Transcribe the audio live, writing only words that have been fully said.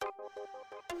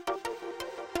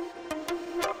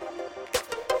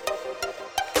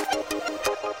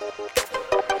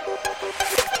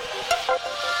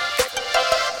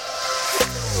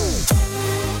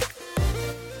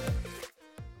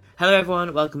Hello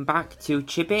everyone, welcome back to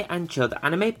Chibi and Chill, the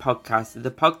anime podcast,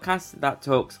 the podcast that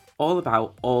talks all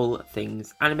about all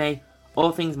things anime,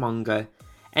 all things manga,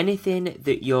 anything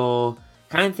that you're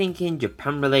kind of thinking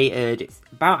Japan related, it's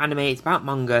about anime, it's about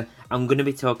manga, I'm going to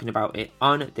be talking about it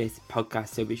on this podcast,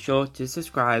 so be sure to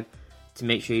subscribe to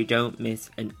make sure you don't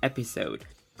miss an episode.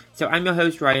 So I'm your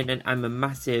host Ryan and I'm a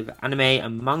massive anime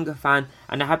and manga fan,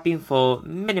 and I have been for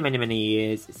many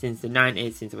years, since the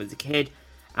 90s, since I was a kid.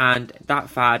 And that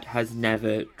fad has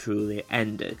never truly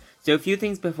ended. So a few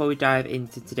things before we dive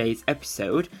into today's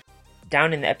episode.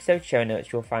 Down in the episode show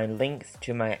notes you'll find links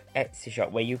to my Etsy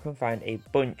shop where you can find a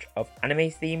bunch of anime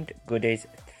themed goodies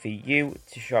for you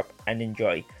to shop and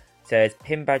enjoy. So there's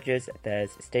pin badges,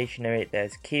 there's stationery,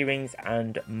 there's keyrings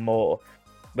and more.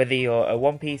 Whether you're a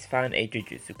One Piece fan, a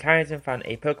Jujutsu Kaisen fan,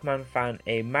 a Pokemon fan,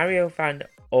 a Mario fan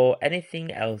or anything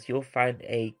else, you'll find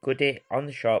a goodie on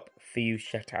the shop for you to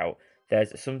check out.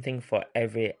 There's something for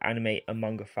every anime and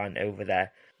manga fan over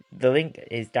there. The link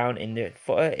is down in the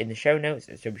footer in the show notes,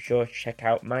 so be sure to check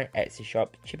out my Etsy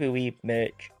shop, Chibiweeb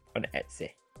merch on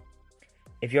Etsy.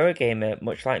 If you're a gamer,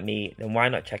 much like me, then why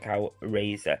not check out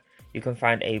Razer? You can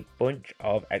find a bunch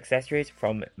of accessories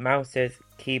from mouses,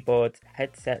 keyboards,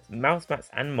 headsets, mouse mats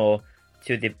and more,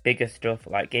 to the bigger stuff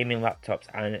like gaming laptops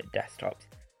and desktops.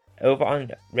 Over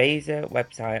on Razer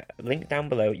website, link down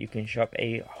below, you can shop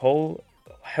a whole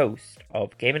host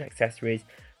of gaming accessories,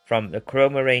 from the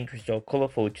Chroma range, which is all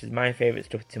colourful, which is my favourite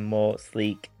stuff, to more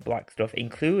sleek black stuff,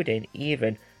 including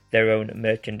even their own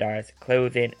merchandise,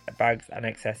 clothing, bags and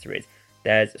accessories.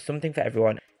 There's something for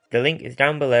everyone. The link is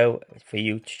down below for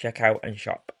you to check out and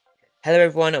shop. Hello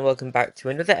everyone and welcome back to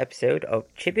another episode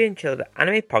of Chibi and Chill, the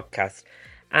anime podcast,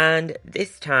 and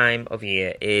this time of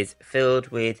year is filled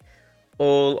with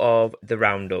all of the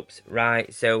roundups,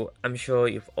 right? So I'm sure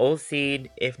you've all seen,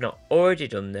 if not already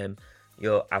done them,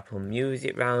 your Apple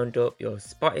Music roundup, your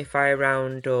Spotify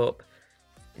roundup,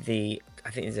 I think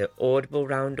there's an Audible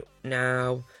roundup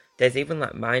now. There's even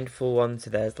like mindful ones,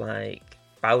 so there's like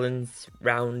balance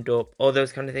roundup, all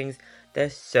those kind of things.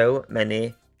 There's so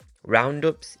many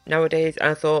roundups nowadays, and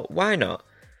I thought, why not?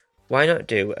 Why not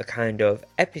do a kind of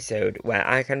episode where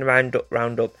I can round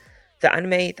up the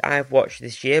anime that I've watched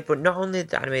this year, but not only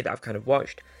the anime that I've kind of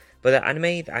watched, but the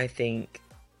anime that I think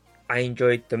I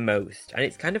enjoyed the most. And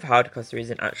it's kind of hard because there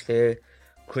isn't actually a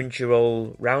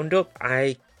Crunchyroll roundup.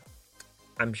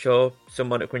 I'm sure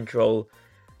someone at Crunchyroll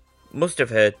must have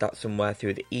heard that somewhere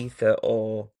through the ether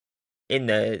or in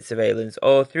the surveillance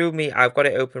or through me. I've got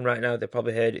it open right now. They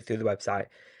probably heard it through the website.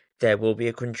 There will be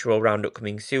a Crunchyroll roundup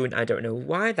coming soon. I don't know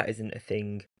why that isn't a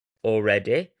thing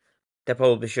already. There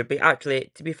probably should be.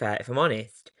 Actually, to be fair, if I'm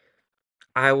honest,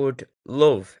 I would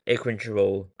love a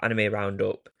Crunchyroll anime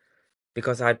roundup,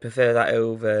 because I'd prefer that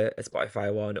over a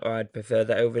Spotify one, or I'd prefer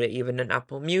that over even an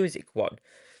Apple Music one.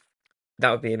 That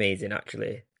would be amazing,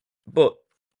 actually. But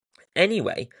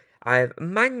anyway, I've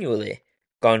manually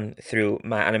gone through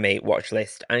my anime watch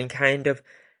list and kind of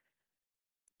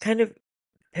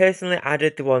personally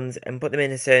added the ones and put them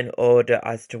in a certain order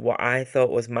as to what I thought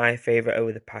was my favourite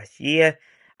over the past year.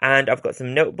 And I've got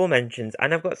some notable mentions,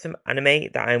 and I've got some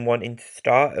anime that I'm wanting to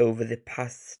start over the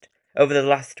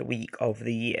last week of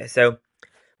the year. So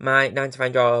my 9 to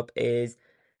 5 job is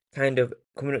kind of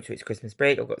coming up to its Christmas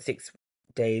break. I've got 6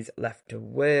 days left to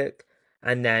work,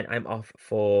 and then I'm off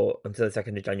until the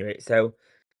 2nd of January. So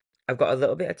I've got a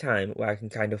little bit of time where I can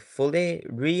kind of fully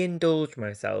re-indulge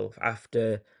myself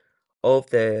after all of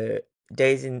the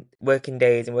working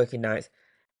days and working nights,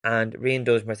 and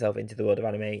re-indulge myself into the world of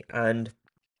anime. And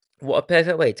what a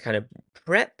perfect way to kind of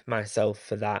prep myself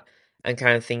for that and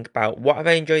kind of think about what have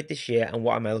I enjoyed this year and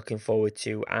what am I looking forward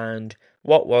to and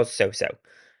what was so-so.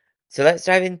 So let's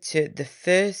dive into the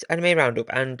first anime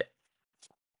roundup. And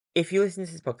if you listen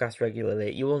to this podcast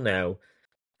regularly, you will know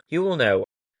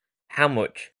how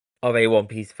much of a One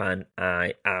Piece fan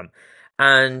I am.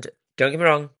 And don't get me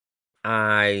wrong,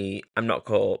 I am not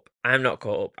caught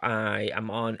up. I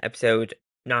am on episode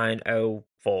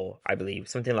 904, I believe,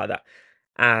 something like that.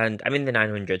 And I'm in the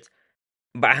 900s.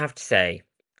 But I have to say,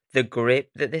 the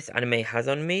grip that this anime has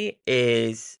on me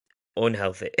is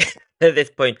unhealthy. At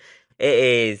this point, it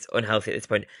is unhealthy at this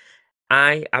point.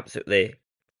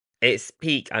 It's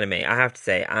peak anime, I have to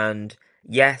say. And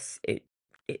yes,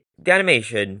 the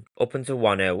animation up until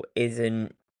Wano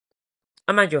isn't.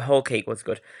 I mind you, Whole Cake was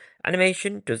good.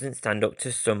 Animation doesn't stand up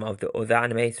to some of the other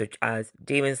anime, such as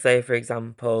Demon Slayer, for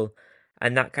example,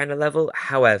 and that kind of level.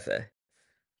 However,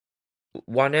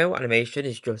 Wano animation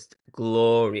is just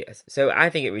glorious. So I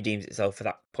think it redeems itself for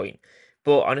that point.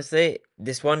 But honestly,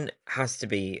 this one has to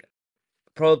be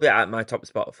probably at my top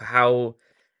spot for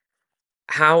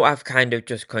how I've kind of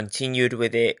just continued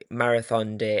with it,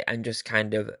 marathoned it, and just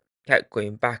kind of kept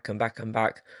going back and back and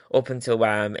back up until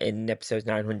where I'm in episode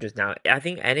 900 now. I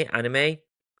think any anime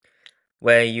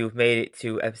where you've made it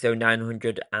to episode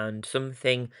 900 and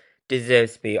something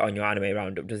deserves to be on your anime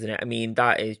roundup, doesn't it? I mean,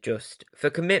 that is just, for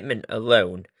commitment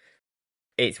alone,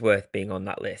 it's worth being on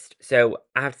that list. So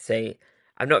I have to say,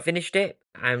 I've not finished it.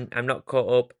 I'm not caught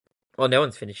up. Well, no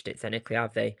one's finished it technically,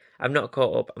 have they? I'm not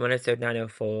caught up. I'm on episode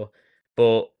 904,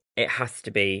 but it has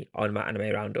to be on my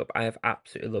anime roundup. I have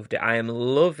absolutely loved it. I am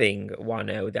loving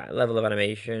Wano, that level of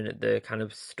animation, the kind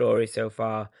of story so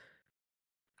far.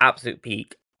 Absolute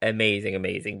peak. Amazing,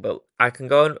 amazing. But I can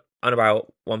go on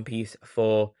about One Piece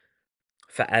for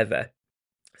forever.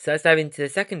 So let's dive into the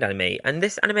second anime. And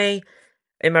this anime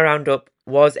in my roundup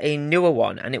was a newer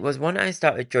one, and it was one I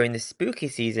started during the spooky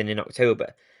season in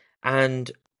October.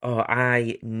 And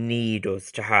I need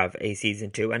us to have a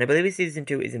season two, and I believe a season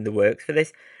two is in the works for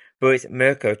this, but it's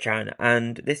Mirko-chan,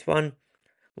 and this one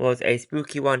was a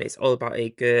spooky one. It's all about a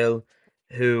girl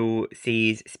who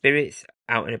sees spirits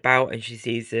out and about, and she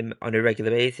sees them on a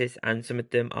regular basis, and some of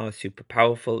them are super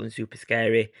powerful and super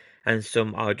scary, and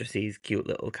some are just these cute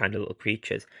little kind of little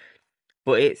creatures.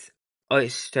 But it's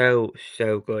so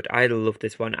good. I love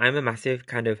this one. I'm a massive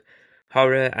kind of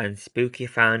horror and spooky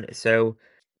fan, so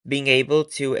being able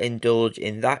to indulge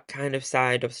in that kind of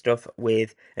side of stuff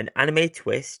with an anime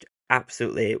twist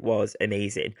absolutely was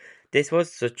amazing. This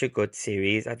was such a good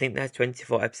series. I think there's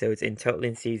 24 episodes in total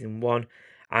in season 1,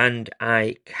 and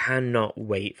I cannot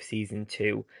wait for season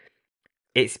 2.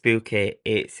 It's spooky.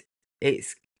 It's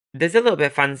there's a little bit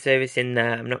of fan service in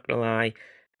there, I'm not gonna lie,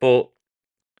 but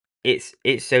it's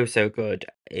so good.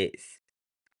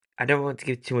 I don't want to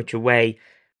give too much away,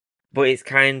 but it's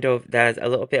kind of there's a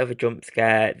little bit of a jump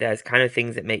scare. There's kind of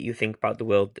things that make you think about the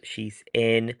world that she's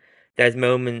in. There's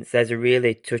a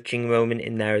really touching moment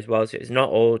in there as well. So it's not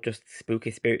all just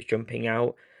spooky spirits jumping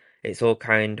out. It's all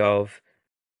kind of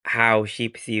how she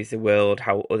perceives the world,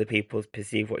 how other people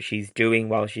perceive what she's doing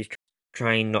while she's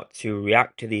trying not to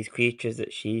react to these creatures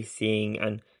that she's seeing.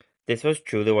 And this was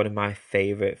truly one of my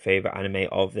favorite anime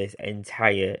of this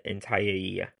entire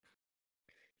year.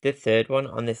 The third one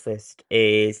on this list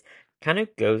is kind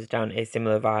of goes down a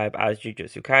similar vibe as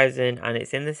Jujutsu Kaisen, and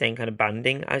it's in the same kind of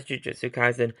banding as Jujutsu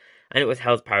Kaisen, and it was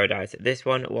Hell's Paradise. This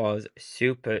one was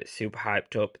super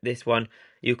hyped up. This one,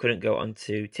 you couldn't go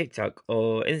onto TikTok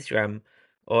or Instagram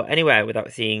or anywhere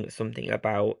without seeing something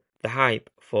about the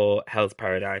hype for Hell's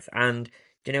Paradise. And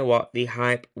do you know what? The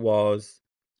hype was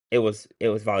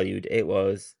valued. It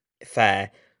was fair.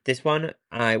 This one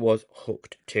I was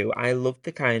hooked to. I loved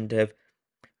the kind of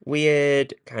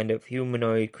weird kind of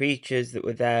humanoid creatures that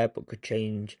were there but could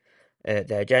change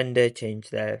their gender, change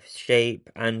their shape,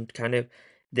 and kind of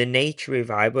the nature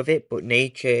vibe of it, but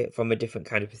nature from a different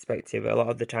kind of perspective. A lot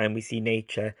of the time we see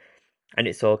nature and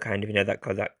it's all kind of,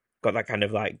 got that kind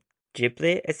of like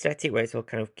Ghibli aesthetic where it's all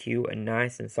kind of cute and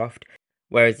nice and soft.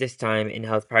 Whereas this time in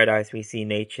Hell's Paradise we see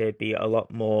nature be a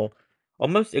lot more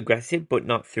almost aggressive, but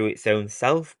not through its own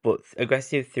self, but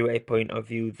aggressive through a point of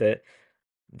view that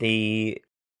the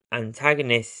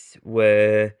antagonists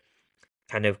were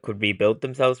kind of could rebuild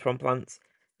themselves from plants,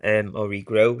 or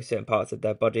regrow certain parts of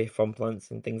their body from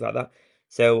plants and things like that.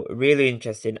 So really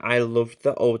interesting. I loved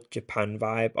the old Japan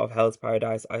vibe of Hell's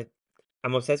Paradise.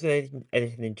 I'm obsessed with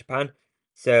anything in Japan,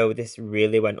 so this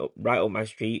really went right up my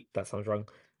street. That sounds wrong.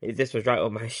 This was right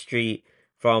up my street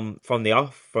from the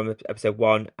off from episode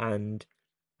 1, and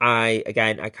I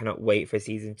cannot wait for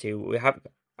season 2.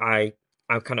 I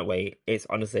I cannot wait. It's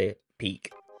honestly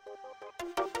peak.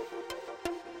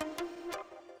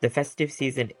 The festive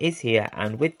season is here,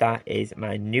 and with that is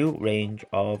my new range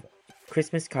of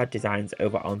Christmas card designs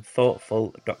over on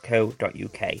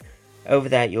thoughtful.co.uk. Over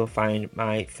there, you'll find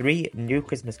my 3 new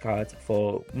Christmas cards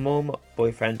for mum,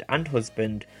 boyfriend, and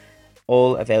husband,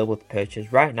 all available to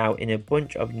purchase right now in a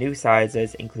bunch of new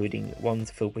sizes, including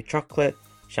ones filled with chocolate,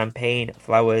 champagne,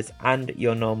 flowers, and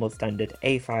your normal standard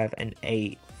A5 and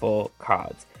A4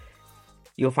 cards.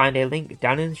 You'll find a link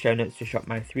down in the show notes to shop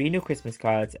my 3 new Christmas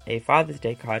cards, a Father's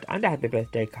Day card, and a Happy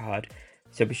Birthday card,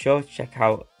 so be sure to check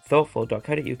out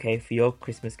thoughtful.co.uk for your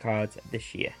Christmas cards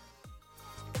this year.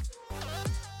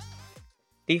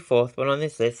 The fourth one on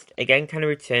this list again kind of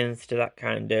returns to that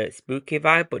kind of spooky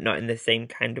vibe, but not in the same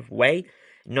kind of way,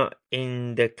 not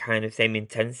in the kind of same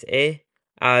intensity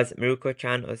as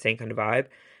Miruko-chan or the same kind of vibe,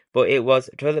 but it was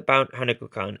Toilet Bound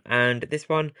Hanako-kan, and this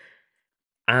one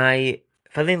I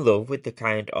fell in love with the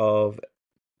kind of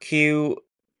cute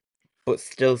but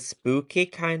still spooky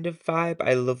kind of vibe.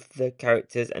 I love the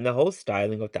characters and the whole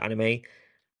styling of the anime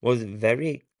was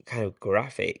very kind of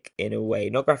graphic in a way.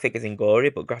 Not graphic as in gory,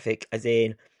 but graphic as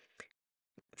in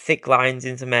thick lines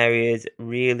in some areas,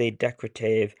 really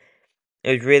decorative.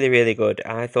 It was really, really good.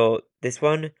 I thought this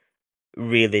one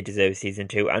really deserves season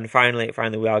two. And finally,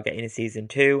 we are getting a season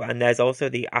two. And there's also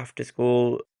the after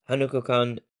school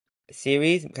Hanako-kan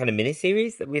series, kind of mini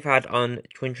series that we've had on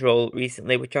Crunchyroll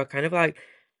recently, which are kind of like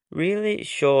really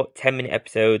short 10-minute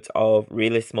episodes of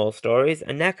really small stories.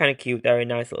 And they're kind of cute. They're a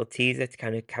nice little teaser to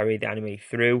kind of carry the anime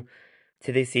through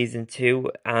to this season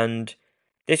two. And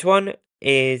this one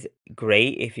is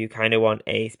great if you kind of want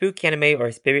a spooky anime or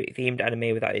a spirit themed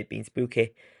anime without it being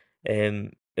spooky.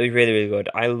 It was really, really good.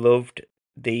 I love that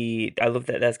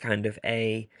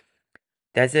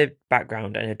there's a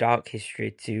background and a dark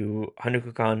history to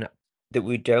Hanukkah that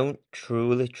we don't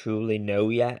truly know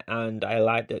yet, and I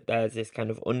like that there's this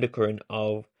kind of undercurrent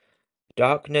of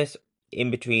darkness in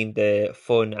between the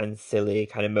fun and silly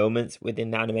kind of moments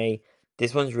within the anime.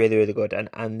 This one's really, really good,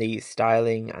 and the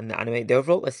styling and the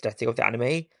overall aesthetic of the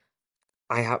anime,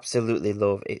 I absolutely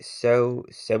love. It's so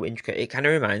intricate. It kind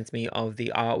of reminds me of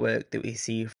the artwork that we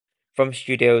see from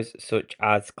studios such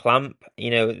as Clamp,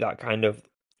 that kind of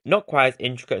not quite as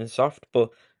intricate and soft, but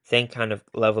same kind of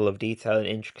level of detail and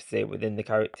intricacy within the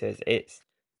characters. It's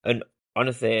an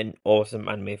honestly an awesome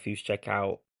anime for you to check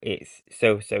out. It's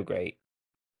so great.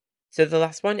 So the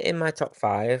last one in my top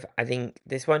five, I think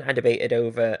this one I debated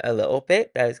over a little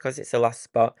bit. There's because it's the last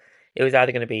spot. It was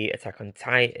either going to be Attack on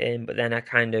Titan, but then I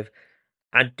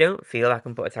don't feel I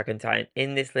can put Attack on Titan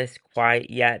in this list quite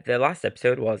yet. The last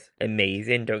episode was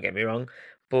amazing, don't get me wrong.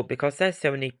 But because there's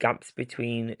so many gaps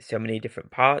between so many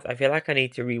different parts, I feel like I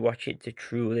need to rewatch it to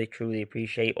truly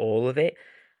appreciate all of it.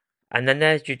 And then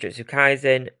there's Jujutsu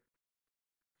Kaisen.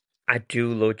 I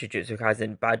do love Jujutsu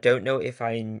Kaisen, but I don't know if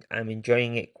am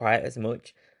enjoying it quite as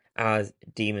much as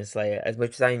Demon Slayer, as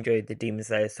much as I enjoyed the Demon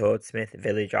Slayer Swordsmith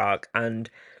Village arc. And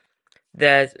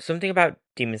there's something about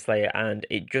Demon Slayer, and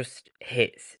it just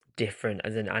hits different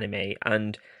as an anime,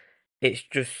 and it's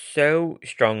just so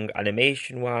strong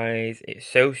animation wise. It's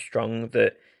so strong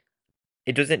that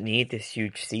it doesn't need this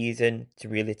huge season to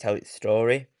really tell its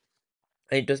story.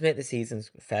 And it does make the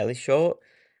seasons fairly short,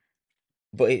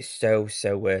 but it's so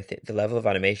worth it. The level of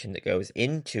animation that goes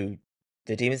into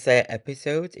the Demon Slayer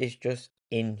episodes is just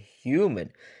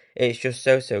inhuman. It's just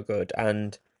so good,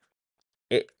 and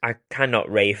I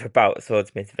cannot rave about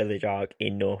Swordsmith Village arc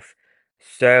enough.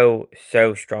 So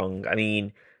strong. I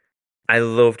mean, I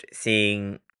loved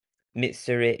seeing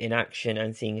Mitsuri in action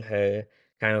and seeing her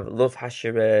kind of love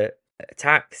Hashira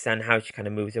attacks and how she kind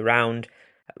of moves around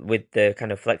with the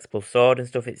kind of flexible sword and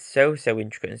stuff. It's so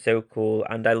intricate and so cool,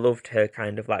 and I loved her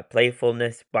kind of like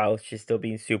playfulness while she's still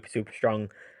being super strong.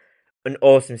 An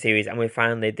awesome series, and we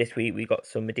finally this week we got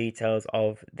some details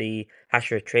of the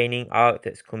Hashira training arc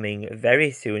that's coming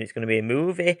very soon. It's going to be a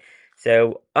movie,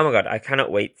 so oh my god, I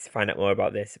cannot wait to find out more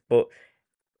about this. But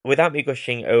without me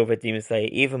gushing over Demon Slayer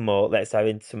even more, let's dive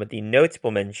into some of the notable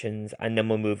mentions, and then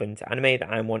we'll move into anime that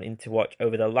I'm wanting to watch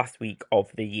over the last week of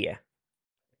the year.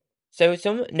 So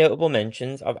some notable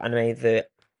mentions of anime that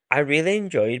I really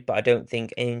enjoyed, but I don't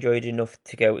think I enjoyed enough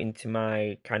to go into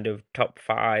my kind of top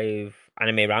five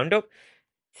anime roundup.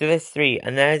 So there's three,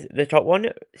 and there's the top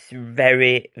one.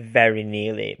 Very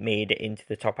nearly made it into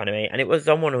the top anime, and it was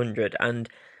on 100. And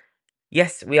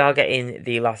yes, we are getting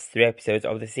the last three episodes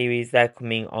of the series. They're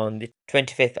coming on the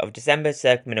 25th of December, so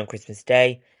they're coming on Christmas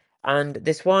Day. And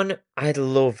this one, I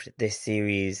loved this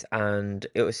series, and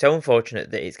it was so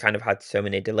unfortunate that it's kind of had so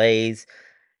many delays.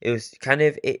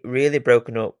 It really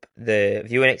broken up the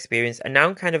viewing experience, and now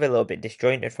I'm kind of a little bit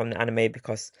disjointed from the anime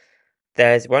because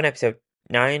there's one episode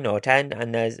 9 or 10,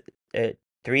 and there's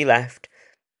three left.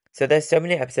 So there's so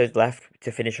many episodes left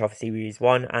to finish off series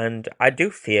one, and I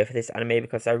do fear for this anime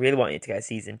because I really wanted to get a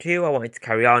season two. I wanted to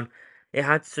carry on. It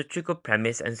had such a good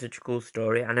premise and such a cool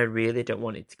story, and I really don't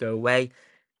want it to go away.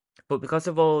 But because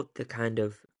of all the kind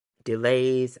of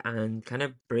delays and kind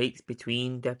of breaks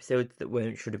between the episodes that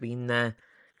weren't should have been there,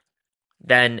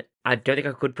 then I don't think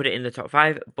I could put it in the top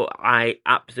five. But I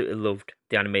absolutely loved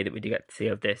the anime that we did get to see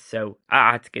of this, so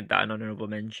I had to give that an honorable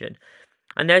mention.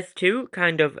 And there's two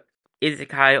kind of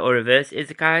isekai or reverse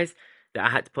isekais that I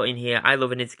had to put in here. I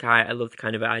love an isekai. I love the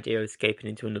kind of idea of escaping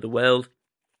into another world.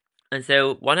 And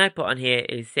so one I put on here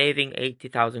is saving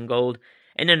 80,000 gold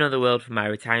in another world for my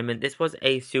retirement. This was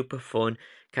a super fun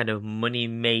kind of money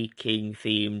making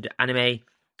themed anime.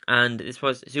 And this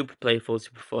was super playful,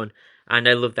 super fun. And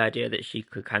I love the idea that she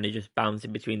could kind of just bounce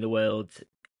in between the worlds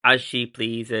as she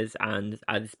pleases and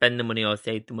either spend the money or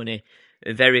save the money.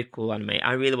 A very cool anime.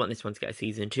 I really want this one to get a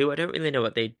season two. I don't really know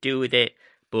what they do with it,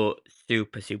 but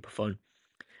super fun.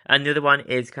 And the other one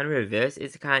is kind of reverse.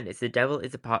 It's the devil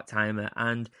is a part-timer.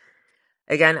 And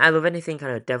again, I love anything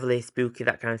kind of devilly, spooky,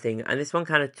 that kind of thing. And this one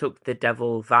kind of took the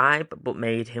devil vibe, but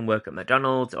made him work at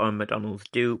McDonald's or a McDonald's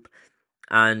dupe.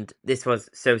 And this was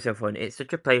so fun. It's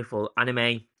such a playful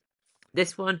anime.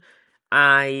 This one,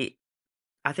 I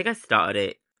think I started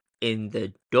it in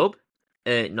the dub,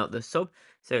 not the sub,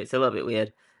 so it's a little bit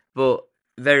weird, but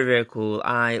very cool.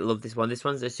 I love this one. This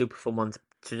one's a super fun one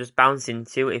to just bounce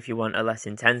into if you want a less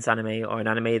intense anime or an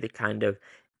anime that kind of.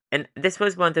 And this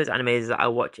was one of those animes that I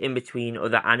watch in between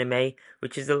other anime,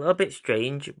 which is a little bit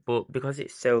strange, but because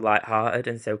it's so light-hearted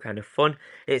and so kind of fun,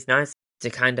 it's nice to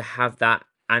kind of have that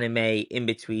anime in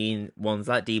between ones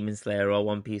like Demon Slayer or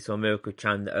One Piece or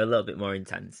Miracle-chan that are a little bit more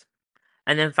intense.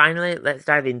 And then finally, let's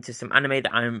dive into some anime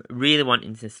that I'm really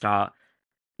wanting to start,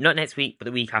 not next week, but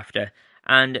the week after.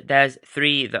 And there's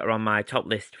 3 that are on my top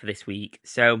list for this week.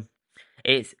 So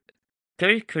it's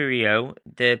Kurikurio,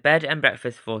 the bed and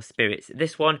breakfast for spirits.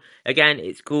 This one, again,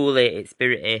 it's ghouly, it's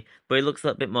spirity, but it looks a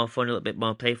little bit more fun, a little bit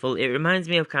more playful. It reminds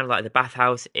me of kind of like the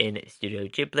bathhouse in Studio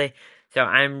Ghibli. So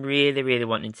I'm really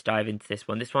wanting to dive into this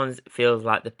one. This one feels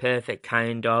like the perfect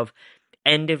kind of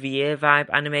end of year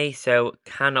vibe anime, so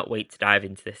cannot wait to dive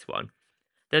into this one.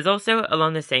 There's also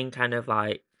along the same kind of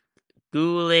like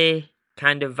ghouly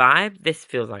kind of vibe. This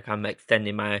feels like I'm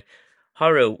extending my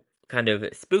horror kind of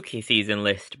spooky season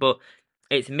list, but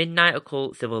it's Midnight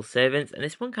Occult Civil Servants, and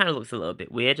this one kind of looks a little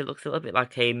bit weird. It looks a little bit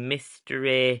like a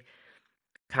mystery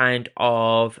kind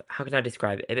of, how can I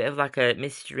describe it? A bit of like a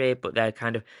mystery, but they're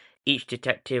kind of, each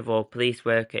detective or police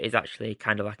worker is actually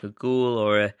kind of like a ghoul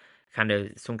or a kind of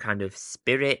some kind of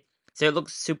spirit. So it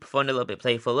looks super fun, a little bit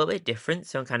playful, a little bit different.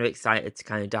 So I'm kind of excited to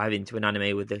kind of dive into an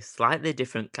anime with a slightly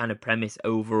different kind of premise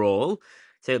overall.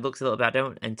 So it looks a little bit, I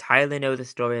don't entirely know the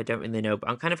story, I don't really know, but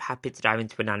I'm kind of happy to dive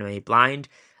into an anime blind.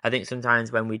 I think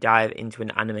sometimes when we dive into an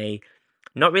anime,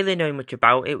 not really knowing much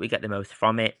about it, we get the most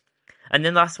from it. And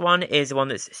then last one is the one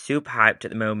that's super hyped at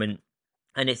the moment,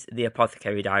 and it's The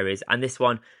Apothecary Diaries. And this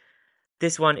one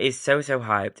is so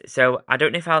hyped. So I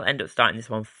don't know if I'll end up starting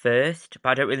this one first, but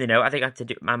I don't really know. I think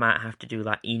I might have to do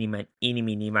like eeny,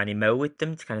 meeny, miny, mo with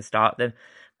them to kind of start them.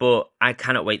 But I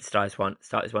cannot wait to start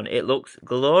this one. It looks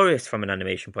glorious from an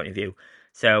animation point of view.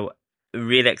 So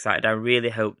really excited. I really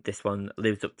hope this one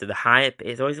lives up to the hype.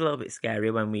 It's always a little bit scary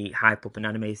when we hype up an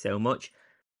anime so much,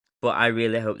 but I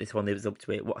really hope this one lives up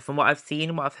to it. From what I've seen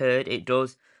and what I've heard, it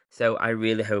does. So I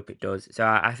really hope it does. So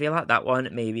I feel like that one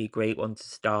may be a great one to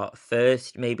start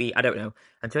first. Maybe, I don't know.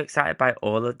 I'm too excited by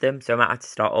all of them. So I might have to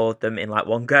start all of them in like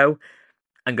one go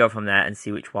and go from there and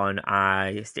see which one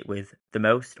I stick with the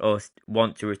most or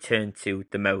want to return to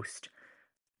the most.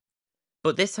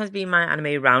 But this has been my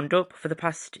anime roundup for the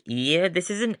past year.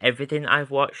 This isn't everything I've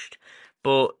watched,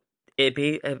 but it'd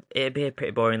be a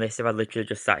pretty boring list if I literally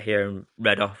just sat here and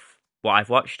read off what I've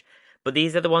watched. But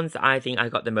these are the ones that I think I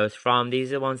got the most from.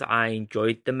 These are the ones that I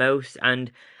enjoyed the most,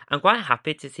 and I'm quite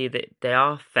happy to see that they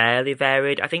are fairly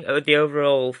varied. I think the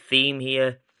overall theme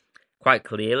here, quite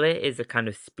clearly, is a kind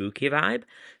of spooky vibe.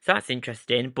 So that's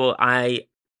interesting, but I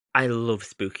love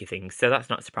spooky things, so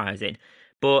that's not surprising.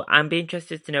 But I'm be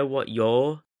interested to know what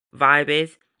your vibe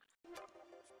is.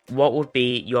 What would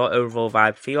be your overall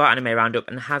vibe for your anime roundup,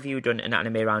 and have you done an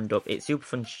anime roundup? It's super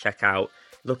fun to check out.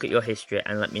 Look at your history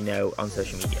and let me know on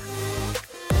social media.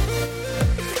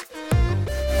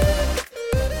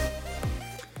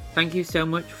 Thank you so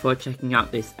much for checking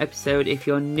out this episode. If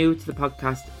you're new to the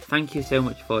podcast, thank you so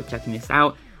much for checking this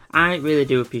out. I really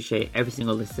do appreciate every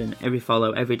single listen, every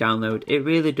follow, every download. It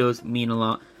really does mean a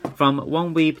lot. From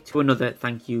one week to another,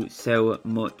 thank you so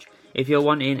much. If you're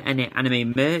wanting any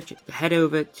anime merch, head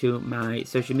over to my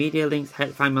social media links.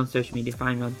 Find me on social media,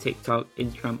 find me on TikTok,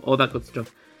 Instagram, all that good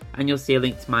stuff. And you'll see a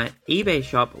link to my eBay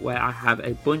shop where I have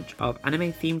a bunch of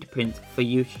anime themed prints for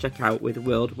you to check out with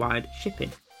worldwide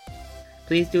shipping.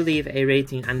 Please do leave a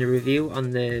rating and a review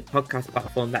on the podcast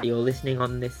platform that you're listening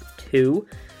on this to.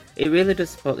 It really does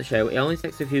support the show. It only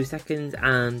takes a few seconds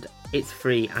and it's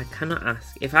free. I cannot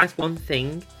ask. If I ask one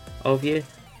thing of you,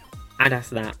 I'd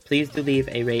ask that. Please do leave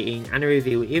a rating and a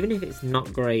review. Even if it's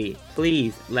not great,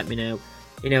 please let me know.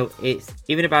 You know, it's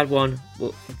even a bad one.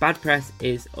 Well, bad press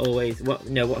is always, what's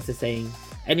the saying?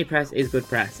 Any press is good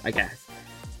press, I guess.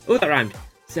 Oh, that rhymed.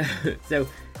 So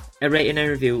a rating and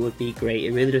a review would be great.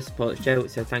 It really does support the show.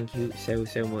 So thank you so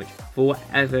much for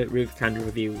whatever kind of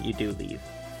review you do leave.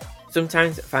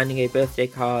 Sometimes finding a birthday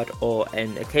card or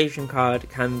an occasion card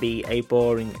can be a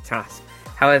boring task.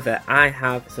 However, I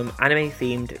have some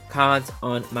anime-themed cards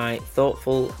on my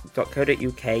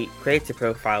thoughtful.co.uk creator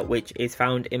profile, which is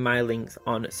found in my links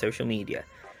on social media.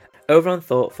 Over on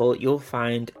Thoughtful, you'll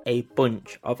find a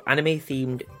bunch of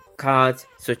anime-themed cards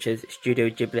such as Studio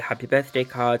Ghibli Happy Birthday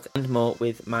cards and more,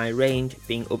 with my range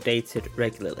being updated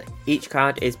regularly. Each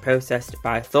card is processed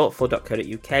by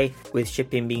thoughtful.co.uk, with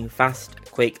shipping being fast,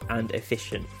 quick and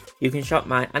efficient. You can shop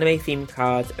my anime themed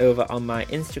cards over on my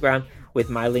Instagram, with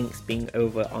my links being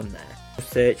over on there.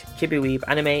 Search Chibiweeb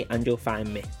Anime and you'll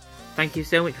find me. Thank you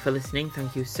so much for listening.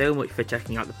 Thank you so much for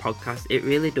checking out the podcast. It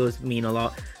really does mean a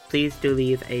lot. Please do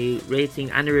leave a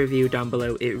rating and a review down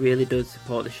below. It really does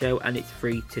support the show and it's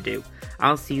free to do.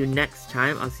 I'll see you next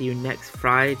time. I'll see you next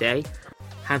Friday.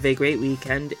 Have a great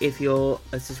weekend. If you're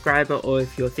a subscriber or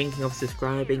if you're thinking of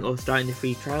subscribing or starting the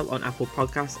free trial on Apple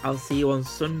Podcasts, I'll see you on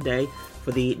Sunday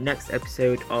for the next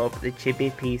episode of the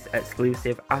Chibi Piece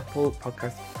exclusive Apple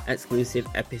Podcast exclusive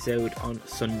episode on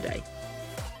Sunday.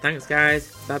 Thanks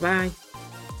guys. Bye bye.